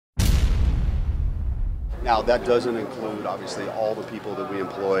Now, that doesn't include, obviously, all the people that we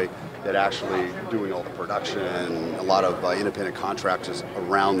employ that actually doing all the production, a lot of independent contractors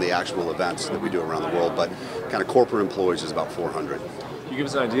around the actual events that we do around the world, but kind of corporate employees is about 400. Can you give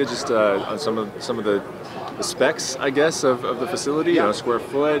us an idea just on some of the specs, I guess, of the facility? Yeah. Square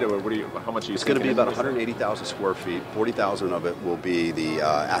foot, or how much are you? It's going to be about 180,000 square feet. 40,000 of it will be the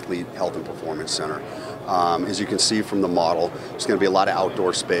Athlete Health and Performance Center. As you can see from the model, it's going to be a lot of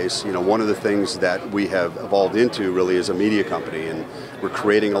outdoor space. One of the things that we have evolved into really is a media company, and we're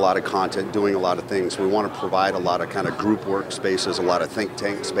creating a lot of content, doing a lot of things. We want to provide a lot of kind of group work spaces, a lot of think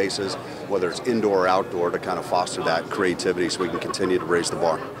tank spaces, whether it's indoor or outdoor, to kind of foster that creativity so we can continue to raise the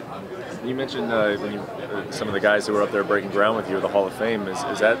bar. You mentioned some of the guys that were up there breaking ground with you, the Hall of Fame.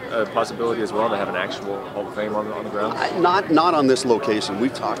 Is that a possibility as well, to have an actual Hall of Fame on the ground? Not on this location.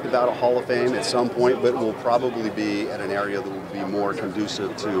 We've talked about a Hall of Fame at some point, but we'll probably be at an area that will be more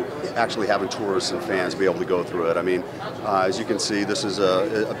conducive to actually having tourists and fans be able to go through it. I mean, as you can see, this is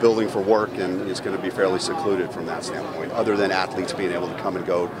a building for work, and it's going to be fairly secluded from that standpoint, other than athletes being able to come and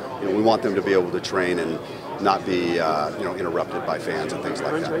go. We want them to be able to train and not be interrupted by fans and things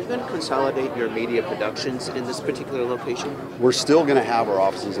like that. Are you going to consolidate your media productions in this particular location? We're still going to have our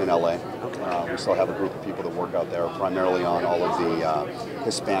offices in LA. Okay. We still have a group of people that work out there, primarily on all of the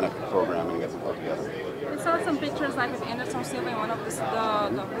Hispanic programming that we put together. We saw some pictures like with Anderson Silva in one of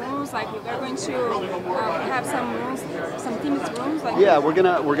the rooms. Like they're going to have some rooms, some team's rooms. Like yeah, we're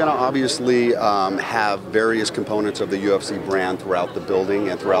gonna obviously have various components of the UFC brand throughout the building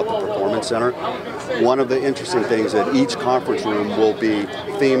and throughout the performance center. One of the interesting things that each conference room will be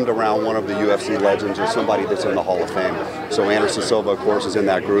themed around one of the UFC legends or somebody that's in the Hall of Fame. So Anderson Silva, of course, is in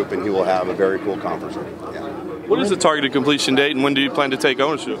that group, and he will have a very cool conference room. Yeah. What is the targeted completion date, and when do you plan to take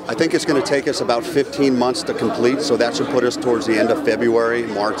ownership? I think it's going to take us about 15 months to complete, so that should put us towards the end of February,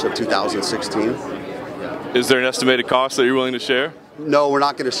 March of 2016. Is there an estimated cost that you're willing to share? No, we're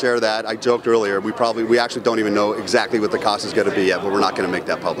not going to share that. I joked earlier, we actually don't even know exactly what the cost is going to be yet, but we're not going to make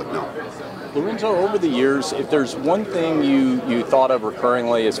that public, no. Lorenzo, over the years, if there's one thing you thought of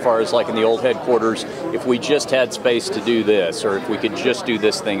recurringly as far as like in the old headquarters, if we just had space to do this, or if we could just do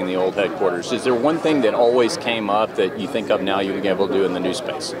this thing in the old headquarters, is there one thing that always came up that you think of now you would be able to do in the new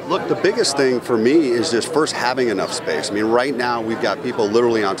space? Look, the biggest thing for me is just first having enough space. I mean, right now we've got people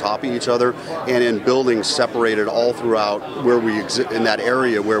literally on top of each other and in buildings separated all throughout where we exist, in that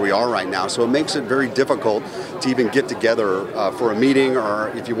area where we are right now. So it makes it very difficult to even get together for a meeting, or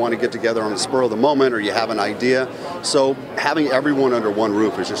if you want to get together on the spur of the moment, or you have an idea. So having everyone under one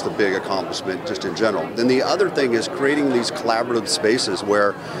roof is just a big accomplishment just in general. Then the other thing is creating these collaborative spaces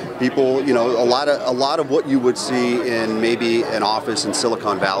where people, a lot of what you would see in maybe an office in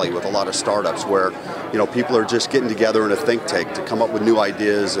Silicon Valley with a lot of startups where, people are just getting together in a think tank to come up with new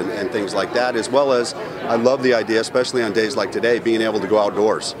ideas and things like that, as well as I love the idea, especially on days like today, being able to go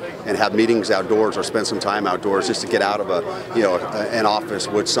outdoors and have meetings outdoors or spend some time outdoors just to get out of an office,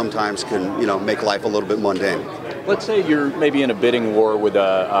 which sometimes can, make life a little bit mundane. Let's say you're maybe in a bidding war with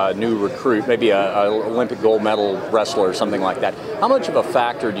a new recruit, maybe an Olympic gold medal wrestler or something like that. How much of a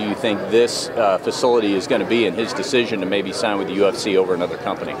factor do you think this facility is going to be in his decision to maybe sign with the UFC over another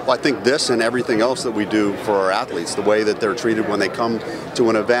company? Well, I think this and everything else that we do for our athletes, the way that they're treated when they come to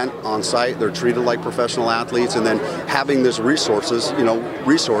an event on site, they're treated like professional athletes, and then having this resource,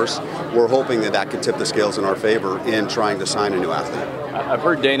 we're hoping that could tip the scales in our favor in trying to sign a new athlete. I've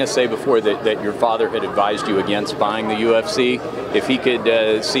heard Dana say before that your father had advised you against buying the UFC. If he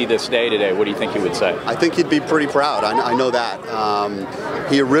could see this day today, what do you think he would say? I think he'd be pretty proud. I know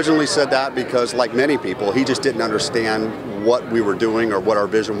that. He originally said that because, like many people, he just didn't understand what we were doing or what our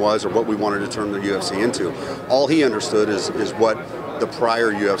vision was or what we wanted to turn the UFC into. All he understood is what the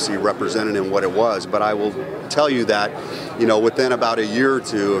prior UFC represented and what it was. But I will tell you that, within about a year or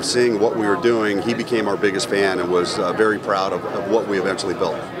two of seeing what we were doing, he became our biggest fan and was very proud of what we eventually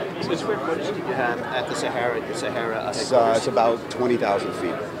built. So square footage did you have at the Sahara? It's about 20,000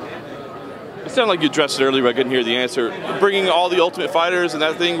 feet. It sounded like you addressed it earlier, but I couldn't hear the answer. Bringing all the Ultimate Fighters and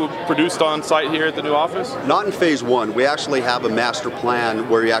that thing produced on site here at the new office? Not in phase one. We actually have a master plan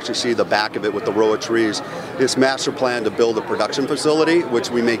where you actually see the back of it with the row of trees. This master plan to build a production facility, which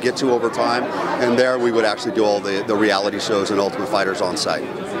we may get to over time, and there we would actually do all the reality shows and Ultimate Fighters on site.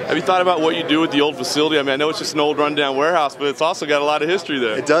 Have you thought about what you do with the old facility? I mean, I know it's just an old rundown warehouse, but it's also got a lot of history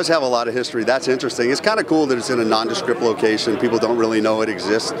there. It does have a lot of history. That's interesting. It's kind of cool that it's in a nondescript location. People don't really know it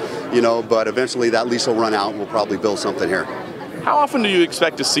exists, but eventually that lease will run out and we'll probably build something here. How often do you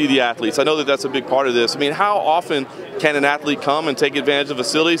expect to see the athletes? I know that that's a big part of this. I mean, how often can an athlete come and take advantage of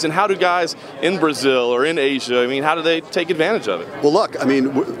facilities, and how do guys in Brazil or in Asia, I mean, how do they take advantage of it? Well, look, I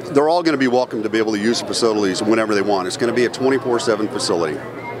mean, they're all going to be welcome to be able to use the facilities whenever they want. It's going to be a 24/7 facility,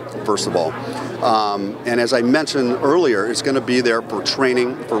 first of all. And as I mentioned earlier, it's going to be there for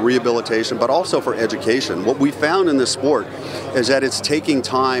training, for rehabilitation, but also for education. What we found in this sport is that it's taking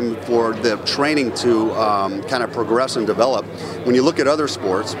time for the training to kind of progress and develop. When you look at other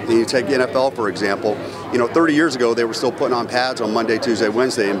sports, and you take NFL for example, 30 years ago they were still putting on pads on Monday, Tuesday,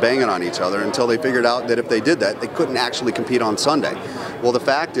 Wednesday and banging on each other until they figured out that if they did that, they couldn't actually compete on Sunday. Well, the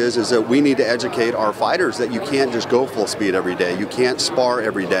fact is that we need to educate our fighters that you can't just go full speed every day. You can't spar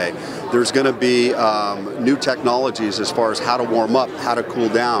every day. There's going to be new technologies as far as how to warm up, how to cool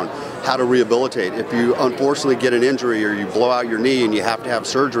down, how to rehabilitate. If you unfortunately get an injury or you blow out your knee and you have to have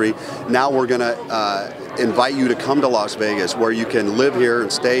surgery, now we're going to invite you to come to Las Vegas where you can live here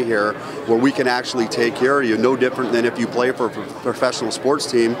and stay here, where we can actually take care of you. No different than if you play for a professional sports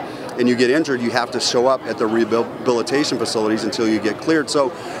team and you get injured, you have to show up at the rehabilitation facilities until you get cleared.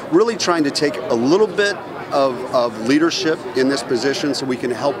 So really trying to take a little bit of leadership in this position so we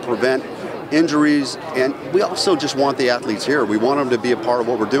can help prevent injuries, and we also just want the athletes here. We want them to be a part of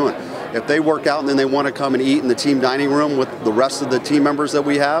what we're doing. If they work out and then they want to come and eat in the team dining room with the rest of the team members that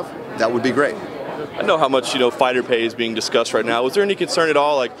we have, that would be great. I know how much fighter pay is being discussed right now. Was there any concern at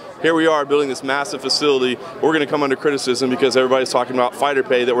all, like here we are building this massive facility, we're going to come under criticism because everybody's talking about fighter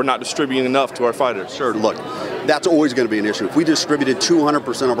pay, that we're not distributing enough to our fighters? Sure, look, that's always going to be an issue. If we distributed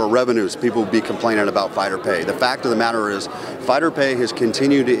 200% of our revenues, people would be complaining about fighter pay. The fact of the matter is, fighter pay has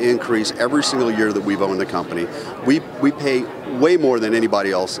continued to increase every single year that we've owned the company. We pay way more than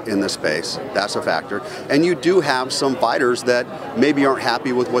anybody else in this space. That's a factor. And you do have some fighters that maybe aren't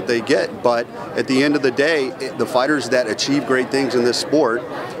happy with what they get, but at the end of the day, the fighters that achieve great things in this sport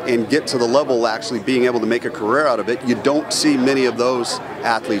and get to the level actually being able to make a career out of it, you don't see many of those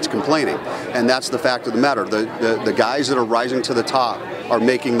athletes complaining. And that's the fact of the matter. The guys that are rising to the top are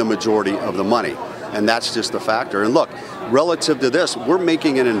making the majority of the money. And that's just the factor. And look, relative to this, we're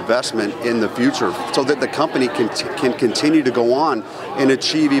making an investment in the future so that the company can continue to go on and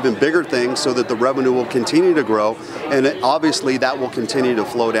achieve even bigger things so that the revenue will continue to grow. And obviously that will continue to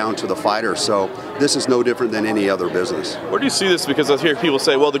flow down to the fighter. So this is no different than any other business. Where do you see this? Because I hear people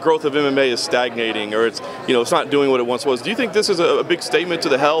say, well, the growth of MMA is stagnating, or it's not doing what it once was. Do you think this is a big statement to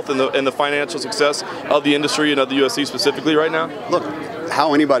the health and the financial success of the industry and of the UFC specifically right now? Look,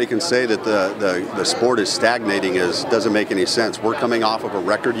 how anybody can say that the sport is stagnating doesn't make any sense. We're coming off of a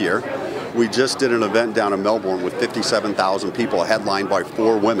record year. We just did an event down in Melbourne with 57,000 people, headlined by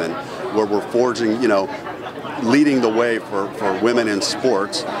 4 women, where we're forging, leading the way for women in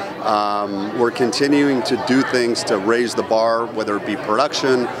sports. We're continuing to do things to raise the bar, whether it be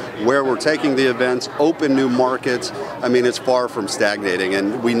production, where we're taking the events, open new markets. I mean, it's far from stagnating.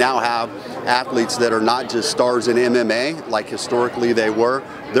 And we now have athletes that are not just stars in MMA, like historically they were.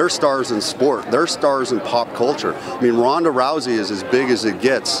 They're stars in sport. They're stars in pop culture. I mean, Ronda Rousey is as big as it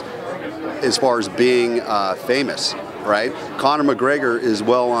gets as far as being famous. Right? Conor McGregor is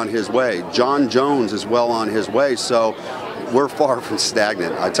well on his way. John Jones is well on his way. So we're far from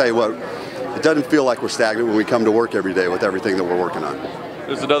stagnant. I tell you what, it doesn't feel like we're stagnant when we come to work every day with everything that we're working on.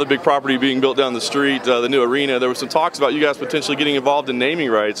 There's another big property being built down the street, the new arena. There were some talks about you guys potentially getting involved in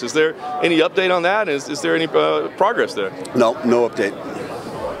naming rights. Is there any update on that? Is there any progress there? No update.